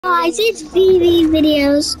Guys, it's VV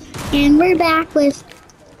Videos, and we're back with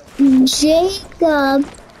Jacob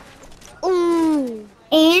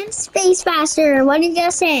and Space Faster. What did you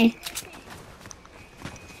say?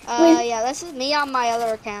 Yeah, this is me on my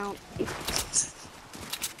other account.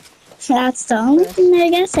 That's the only thing they're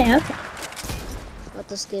gonna say. Okay. What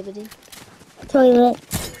the skibbity? Toilet.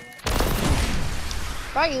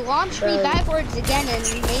 Bro, you launched me backwards again and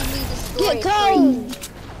you made me destroy Get going!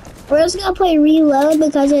 We're just gonna play Reload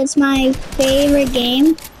because it's my favorite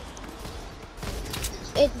game.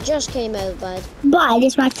 It just came out, bud. But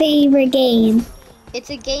it's my favorite game. It's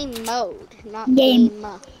a game mode, not Game.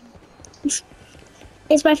 game.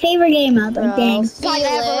 It's my favorite game of the game. Guys, I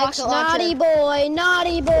have a Felix, rocket launcher. naughty boy,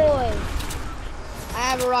 naughty boy. I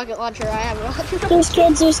have a rocket launcher. I have a rocket launcher.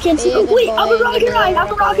 There's kids. Big Oh, wait, boy, I'm a rocket big ride. boy,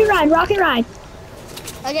 I'm a rocket ride.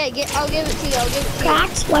 Okay, I'll give it to you. I'll give it to you.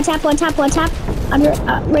 Cracked. One tap. Under,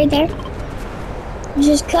 right there.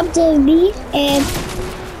 Just come to me and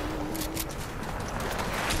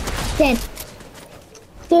dead.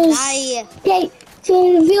 There's Die. okay.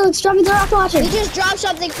 To Felix, drop in the rocket launcher. We just dropped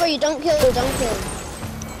something for you. Don't kill him. Don't kill him.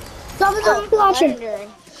 Drop in the rocket launcher. Legendary.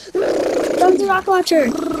 Drop in the rocket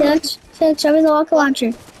launcher. Felix, drop in the rocket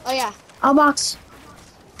launcher. Oh yeah, All box.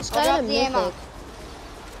 It's I'll got a drop the ammo. mythic.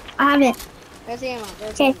 I have it. There's the ammo.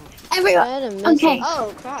 There's the Okay, ammo. I everyone. had a mythic. Okay,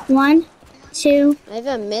 Oh crap. 1, 2. I have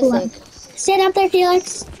a mythic. Sit up there,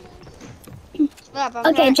 Felix. Crap, I'm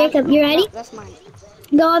Okay, trying- Jacob, you ready? No, that's mine.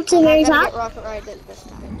 Go up to the I'm very not gonna top. get rocket ride this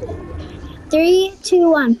time. 3,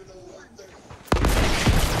 2, 1.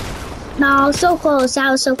 No, so close.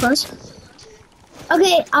 That was so close.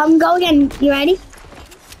 Okay, go again. You ready?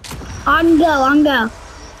 On go.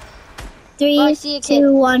 3, Oh, I see a kid.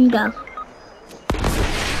 2, 1, go.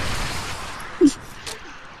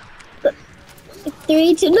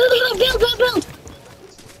 3, 2. No, build.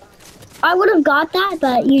 I would have got that,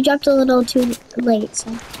 but you jumped a little too late.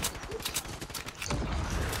 So.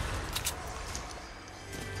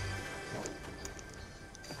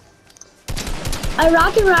 I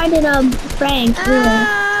rocket rided Frank.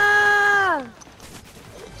 Ah!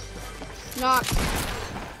 Not.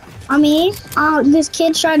 I mean, this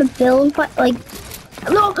kid tried to build, but like,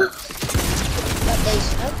 no. But they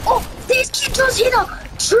suck. Oh, this kid just hit a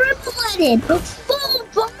triple-headed, full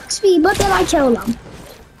box speed, but then I killed him.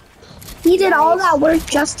 He did all that work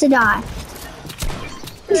just to die.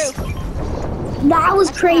 True. That was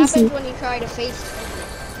That's crazy. what happens when you try to face it.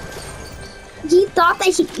 He thought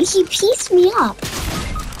that he pieced me up.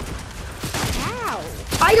 How?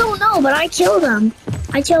 I don't know, but I killed him.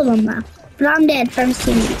 Now. But I'm dead from his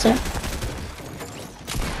teammate, so.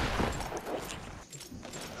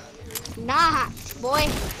 Not, boy.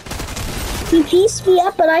 He pieced me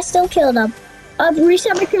up, but I still killed him.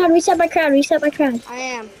 Reset my crown. I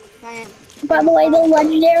am. By the way, the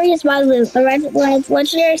legendary is my loot. The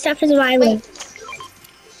legendary stuff is my loot.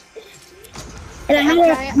 And I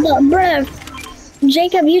had bruh,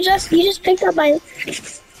 Jacob, you just picked up my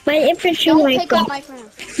infantry Don't rifle. pick up my crown.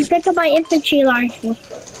 You picked up my infantry rifle.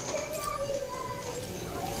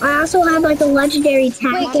 I also have like a legendary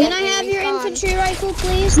tactic. Wait, can I have your infantry rifle,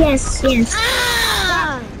 please? Yes.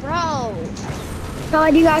 Ah! Bro. Oh,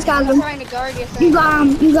 you guys got I'm them. trying to guard your thing. You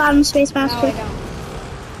got him, Space No, Master. I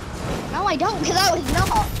don't. No, I don't, because I was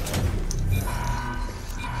not.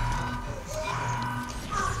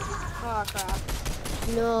 Oh, crap.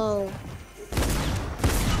 No.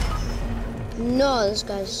 No, this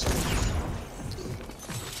guy's.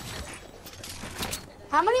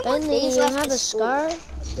 How many more Bentley, days you left have to a school? scar?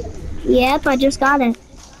 Yep, I just got it.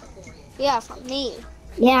 Yeah, from me.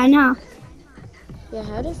 Yeah, I know. Yeah,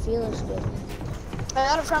 how did Felix get it? I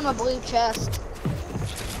got it from a blue chest.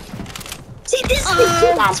 See, this is the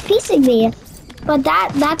kid that's piecing me. But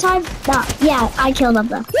that time, yeah, I killed him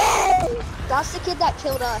though. That's the kid that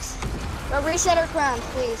killed us. Bro, reset our crown,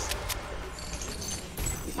 please.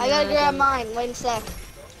 I gotta grab mine. Wait a sec.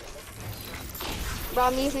 Bro,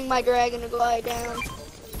 I'm using my dragon to glide down.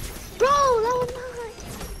 Bro, that was mine.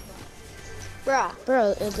 Bruh.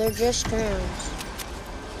 Bro, they're just crowns.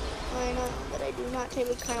 I know, but I do not take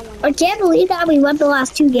a crown one. I can't believe that we won the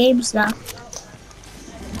last 2 games though.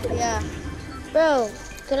 Yeah. Bro,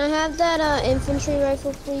 can I have that infantry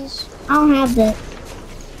rifle, please? I don't have that.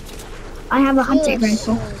 I have a hunting Felix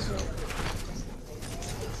rifle. has it.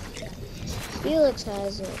 Felix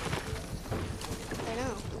has it. I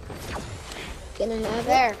know. Can I have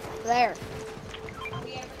it? There.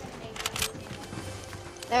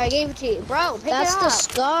 There, I gave it to you. Bro, pick That's it the up.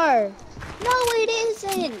 scar. No, it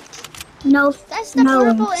isn't. No, That's the no.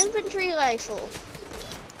 purple infantry rifle.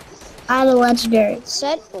 I had a legendary. It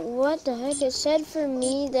said, what the heck? It said for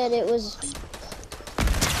me that it was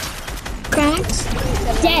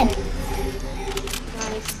Dead.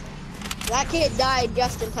 Nice. That kid died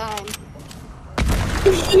just in time.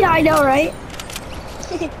 Yeah, I know, right?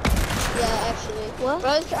 Yeah, actually. What?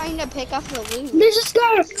 Bro's trying to pick up the loot. There's a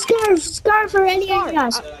scarf already.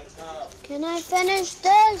 Yes. Can I finish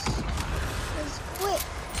this? Let's quit.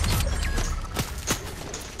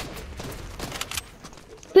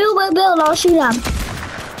 Build, I'll shoot him.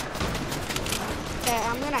 Okay,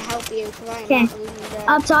 I'm gonna help you because I'm Okay. not losing dead.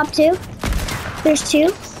 Up top 2. There's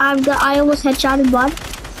 2. I almost headshotted one.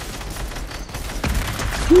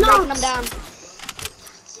 Breaking No. them down.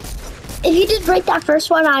 If you did break that first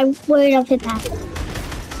one, I would have hit that.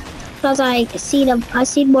 Because I seen him. I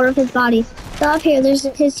seen more of his body. So up here, there's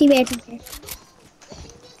his teammate up here.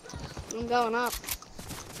 I'm going up.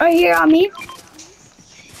 Right here on me.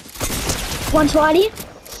 120.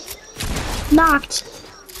 Knocked.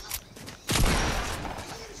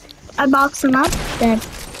 I boxed him up. Dead.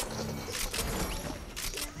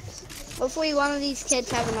 Hopefully one of these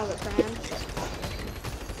kids have another friend.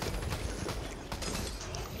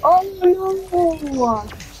 Oh no.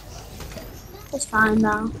 It's fine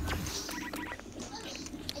though.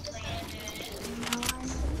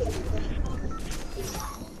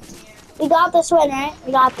 We got this win, right?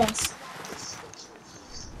 We got this.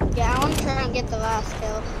 Yeah, I want to try and get the last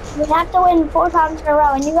kill. We have to win 4 times in a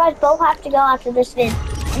row, and you guys both have to go after this win.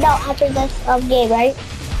 No, after this game, right?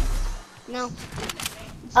 No.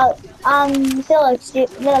 Felix,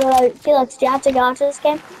 Felix, do you have to go after this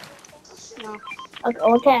game? No.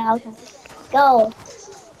 Okay. Go.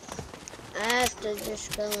 I have to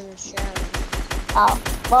just go in the shower. Oh,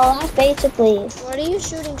 well, that's basically. What are you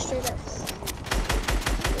shooting straight up?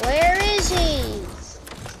 Where is he?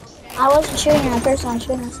 I wasn't shooting at first, I was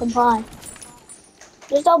shooting at supply.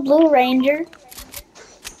 There's no Blue Ranger.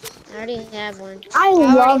 I already have one. I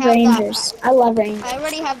already love have Rangers. I love Rangers. I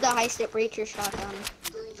already have the high-step breacher shotgun.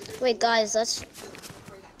 Wait, guys, let's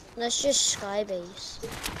just skybase.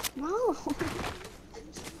 No.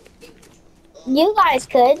 You guys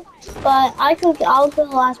could, but I'll kill the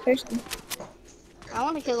last person. I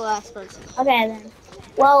want to kill the last person. Okay then.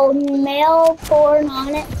 Well, male porn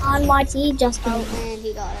on YT, just Oh, kidding. and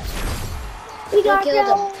he got it. We got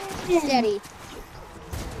killed him. him. Steady.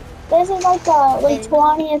 This is like the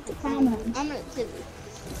 20th comment. I'm gonna kill you.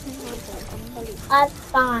 That's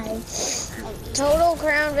 5. Total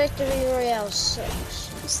Crown Victory Royale sucks.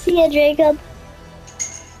 See ya, Jacob.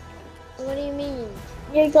 What do you mean?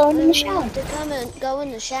 You're going in the You shower. have to come and go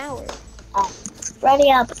in the shower. Oh,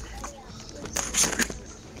 ready up.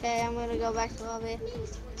 Okay, I'm gonna go back to lobby.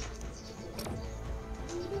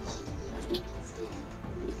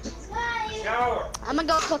 I'm gonna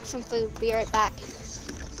go cook some food. Be right back.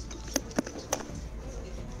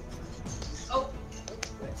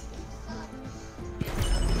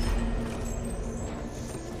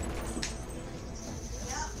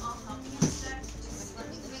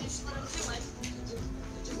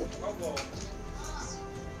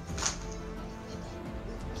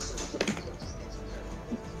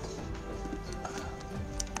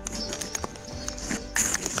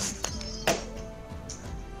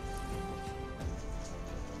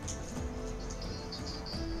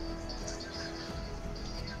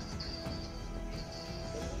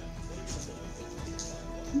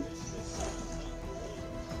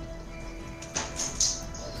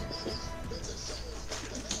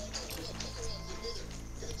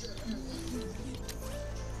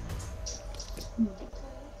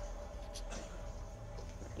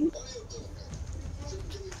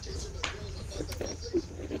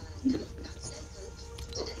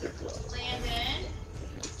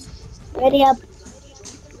 Ready up.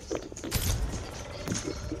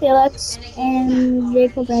 Felix and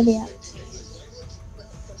Jacob, ready up.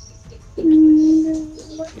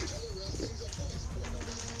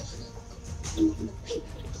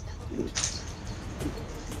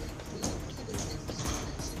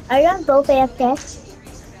 Are you guys both AFK?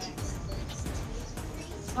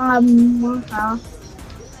 Okay.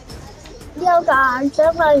 Yo, God,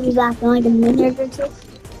 so probably be back in like a minute or two.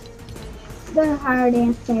 They're hard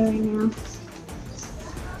AFK right now.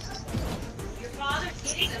 Your father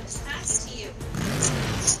gave them past to you.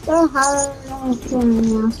 They're hard AFK right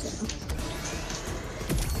now, so.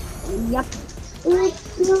 Yep.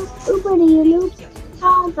 Oopity loop.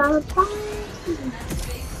 How about time?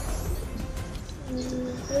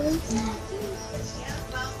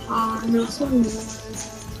 No,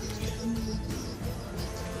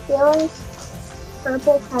 Feelings,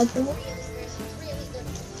 purple purple.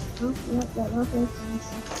 Oh, yep, that was it.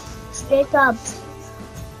 Jacob,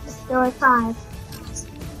 there are 5.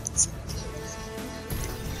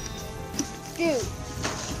 Dude.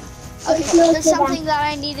 Okay, Let's move there's to something that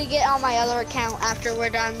I need to get on my other account after we're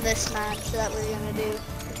done this match that we're gonna do.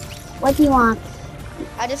 What do you want?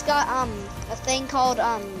 I just got a thing called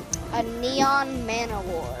a Neon Mana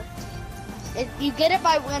War. You get it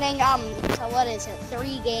by winning so what is it?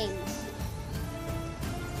 3 games.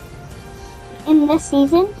 In this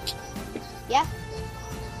season? Yeah.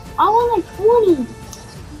 I want like 20.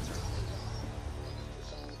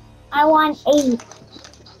 I want 8.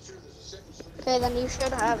 Okay, then you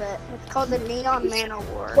should have it. It's called the Neon Mana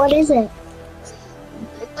War. What is it?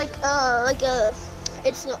 It's like a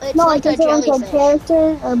it's No, like a is it like a jellyfish.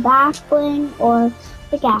 character or back bling or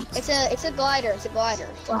pickaxe? It's a glider. It's a glider.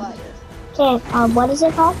 It's a Wow. glider. Okay, what is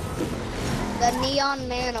it called? The Neon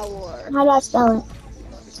Mana War. How do I spell it?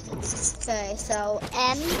 Okay, so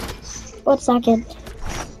N. What second?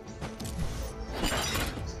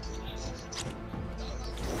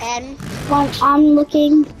 N. Well, I'm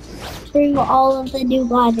looking through all of the new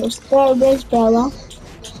gliders. There's Bella.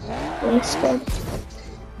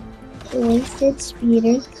 Wasted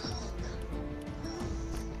speeder.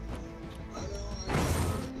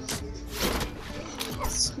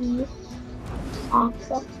 Speed.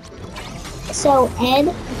 Axel. So N,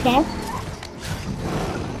 okay.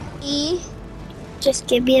 E. Just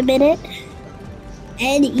give me a minute.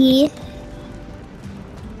 N E.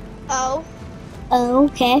 O. O,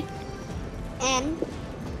 okay. N.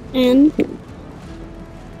 N.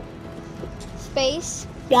 Space.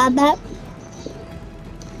 Got that?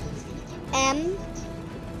 M.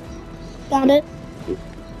 Got it?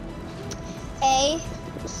 A.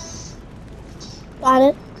 Got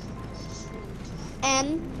it?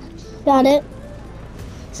 N. Got it?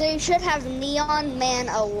 So you should have Neon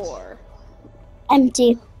Mana War.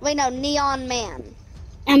 Empty. Wait, no, Neon Man.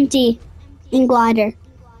 Empty. And glider.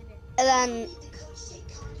 And then,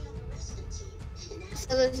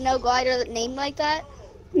 so there's no glider named like that?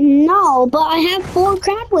 No, but I have 4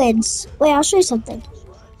 crabwoods. Wait, I'll show you something.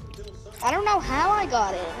 I don't know how I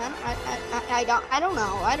got it. I don't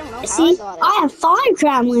know. I don't know how See, I got it. I have 5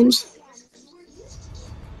 crabwoods.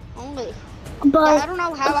 Only. But Yeah, I don't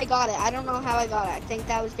know how I got it. I don't know how I got it. I think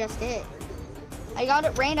that was just it. I got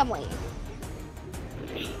it randomly.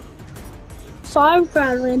 5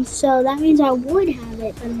 crabwoods, so that means I would have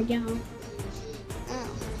it, but I don't. Oh.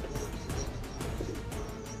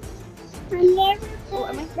 I never. Oh,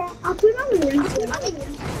 am I? I'll put it on the Rizzler.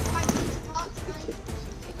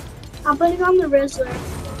 I'll put it on the Rizzler.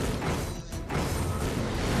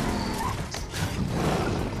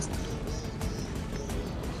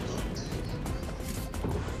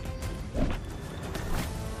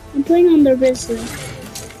 I'm putting on the Rizzler.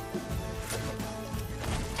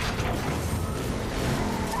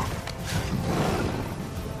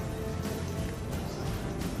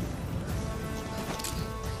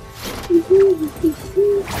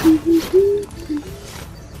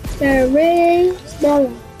 The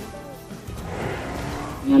Rizzler.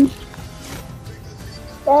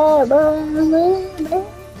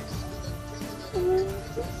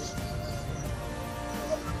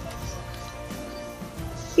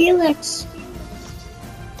 Felix.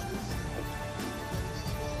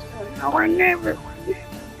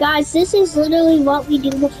 Guys, this is literally what we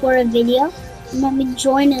do before a video. And then we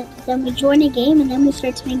join it. Then we join a game, and then we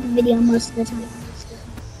start to make the video most of the time.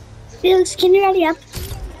 Felix, can you ready up?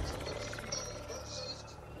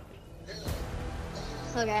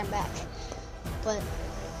 Okay, I'm back. But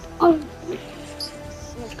Oh. I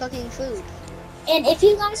was cooking food. And if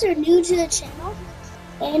you guys are new to the channel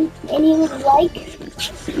and you like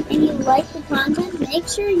the content, make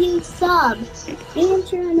sure you sub and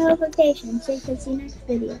turn on notifications so you can see next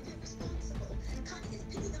video.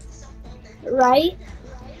 Right?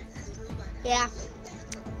 Yeah.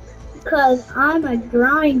 Because I'm a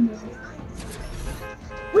grinder.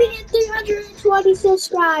 We hit 320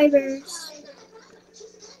 subscribers.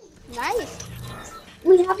 Nice.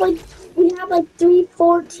 We have like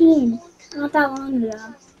 314 not that long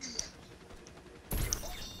ago.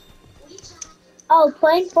 Oh,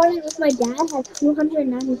 playing Fortnite with my dad has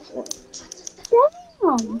 294.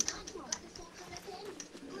 Damn.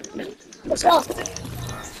 Let's go.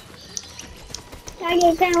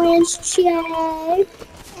 Tiger Challenge check.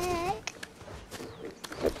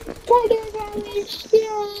 Tiger Challenge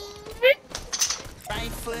check.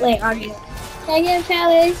 Wait, argue. Tiger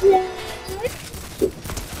Challenge check.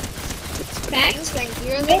 Back. You can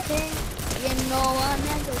hear the thing. You know I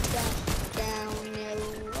never down your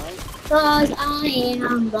way. Cause I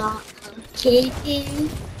am the king.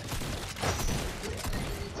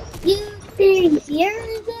 You think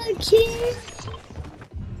you're the king?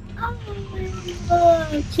 I'm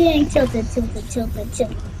the king. Tilted.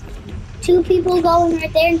 2 people going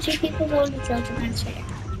right there and 2 people going to children. That's fair.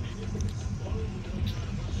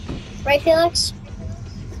 Right, Felix?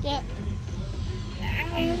 Yep.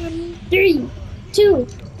 3, 2,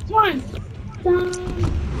 1.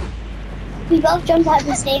 We both jumped at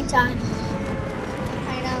the same time.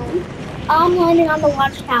 I know. I'm landing on the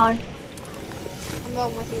watchtower. I'm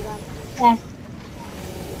going with you then. Okay.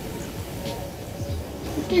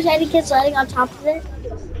 If there's any kids landing on top of it,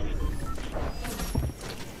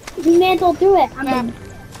 you mantled through it. I'm Yeah. dead.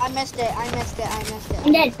 I missed it. I'm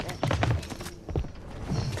dead.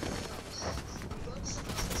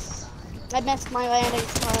 I missed my landing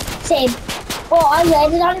spot. Same. Well, I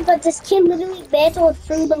landed on it, but this kid literally mantled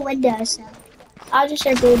through the window, so I'll just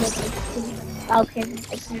start doing it. Okay,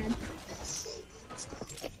 I can.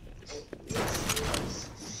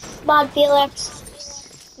 Come on, Felix.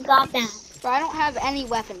 You got that. But I don't have any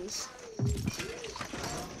weapons.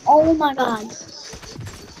 Oh my god.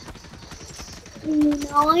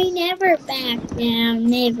 No, I never back down.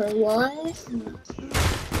 Never what?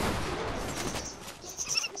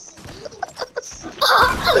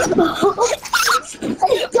 Go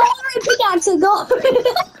over and pickaxe it, go over.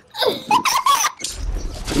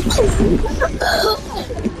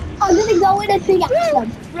 I'm gonna go in and pickaxe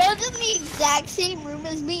them. Bro's in the exact same room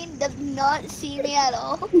as me and does not see me at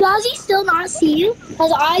all. Does he still not see you?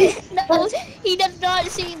 Cause No, he does not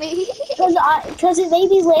see me. Cause it made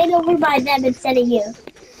me land over by them instead of you.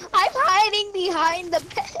 I'm hiding behind the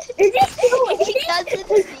bed. Is he still? He doesn't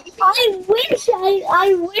see me.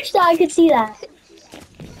 I wish I could see that.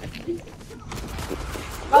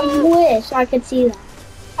 I wish I could see that.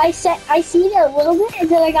 I seen it a little bit and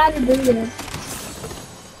then I got to boot him.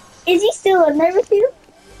 Is he still in there with you?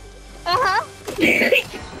 Uh-huh.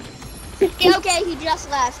 Yeah, okay, he just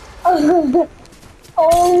left.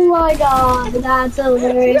 Oh my god, that's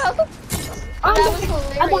hilarious. Bro, I'm that was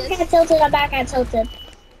back hilarious. at tilted. I'm back at tilted.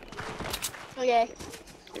 Okay.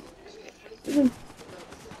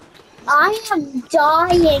 I am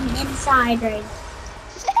dying inside right now.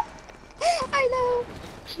 I know.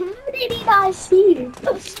 How did he not see you?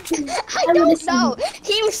 I don't know.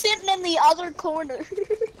 He was sitting in the other corner.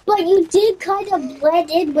 But you did kind of blend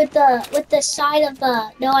in with the side of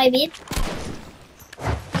the. No, I mean.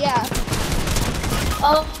 Yeah.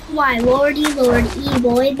 Oh my lordy lord,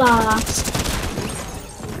 boy boss.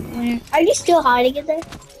 Are you still hiding in there?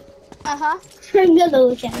 Uh-huh. I'm gonna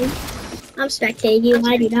look at you. I'm spectating you.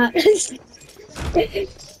 I do not.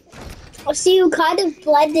 Oh, see, you kind of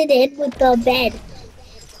blended in with the bed.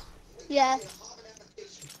 Yeah.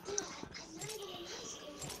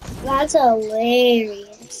 That's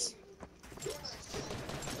hilarious.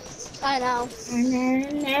 I know. And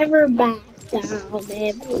then never back down,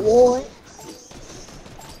 baby boy.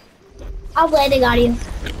 I'm landing on you.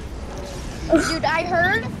 Dude, I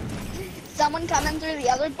heard someone coming through the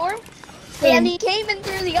other door, and he came in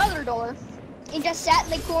through the other door. He just sat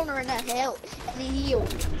in the corner in the hill.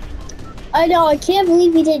 I know, I can't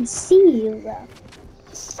believe he didn't see you, though.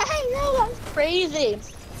 I know, that's crazy.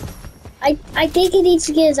 I think he needs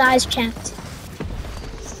to get his eyes checked.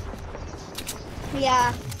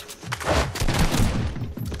 Yeah.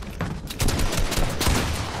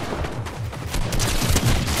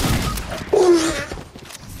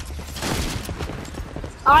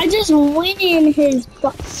 I just went in his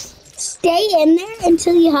butt. Stay in there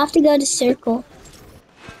until you have to go to circle.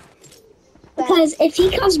 Because if he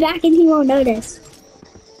comes back and he won't notice.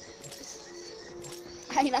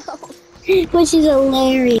 I know. Which is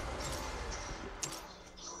hilarious.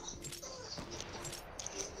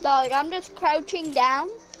 Dog, I'm just crouching down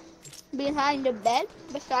behind the bed,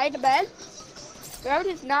 beside the bed. Bro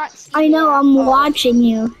does not see I know, me at I'm all. watching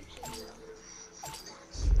you.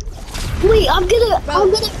 Wait, I'm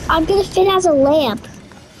gonna fit as a lamp.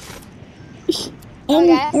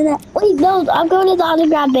 Okay. Wait, no, I'm going to the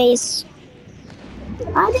underground base.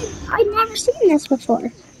 I've never seen this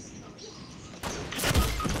before.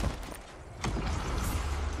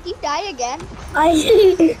 Did you die again?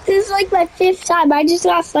 This is like my 5th time. I just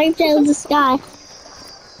got sniped out of the sky.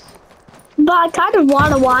 But I kind of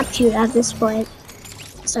want to watch you at this point.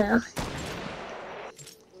 So.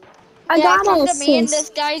 I Yeah, got come an to me and assist.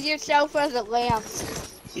 disguise yourself as a lamp.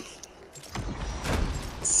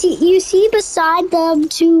 See, you see beside them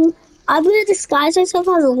two. I'm gonna disguise myself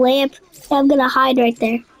as a lamp and I'm gonna hide right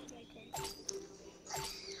there.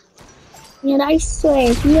 And I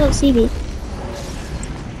swear, if you don't see me.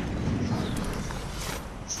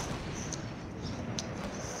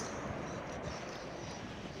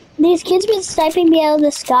 These kids been sniping me out of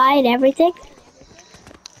the sky and everything.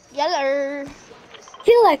 Yeller.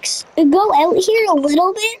 Felix, go out here a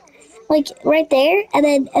little bit. like right there, and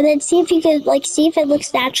then see if you could like see if it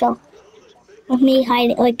looks natural. With me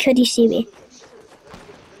hiding, like, could you see me?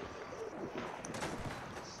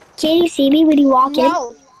 Can you see me when you walk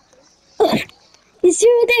No. in? It's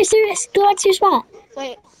right there, serious. Go back to your spot.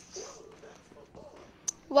 Wait.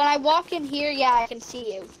 When I walk in here, yeah, I can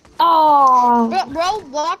see you. Oh, Bro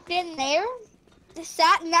walked in there,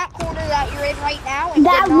 sat in that corner that you're in right now, and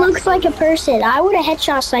that did not looks see like a you. person. I would have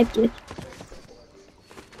headshot sniped you.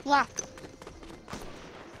 Wow.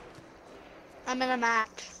 I'm in a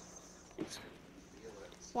match.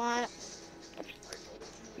 One.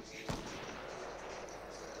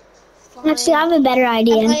 Actually, I have a better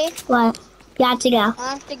idea. Emily? What? Got to go. I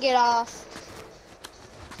have to get off.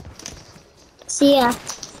 See ya.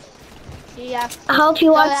 Yeah. I hope you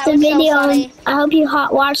No, watched that the was so video. funny. I hope you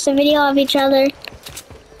watched the video of each other.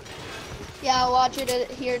 Yeah, I'll watch it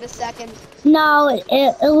here in a second. No,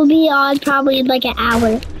 it will be on probably in like an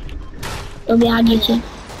hour. It'll be on YouTube.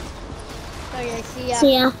 Okay, see ya.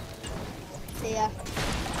 See ya. See ya.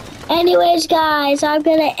 Anyways, guys, I'm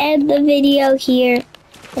gonna end the video here,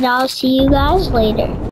 and I'll see you guys later.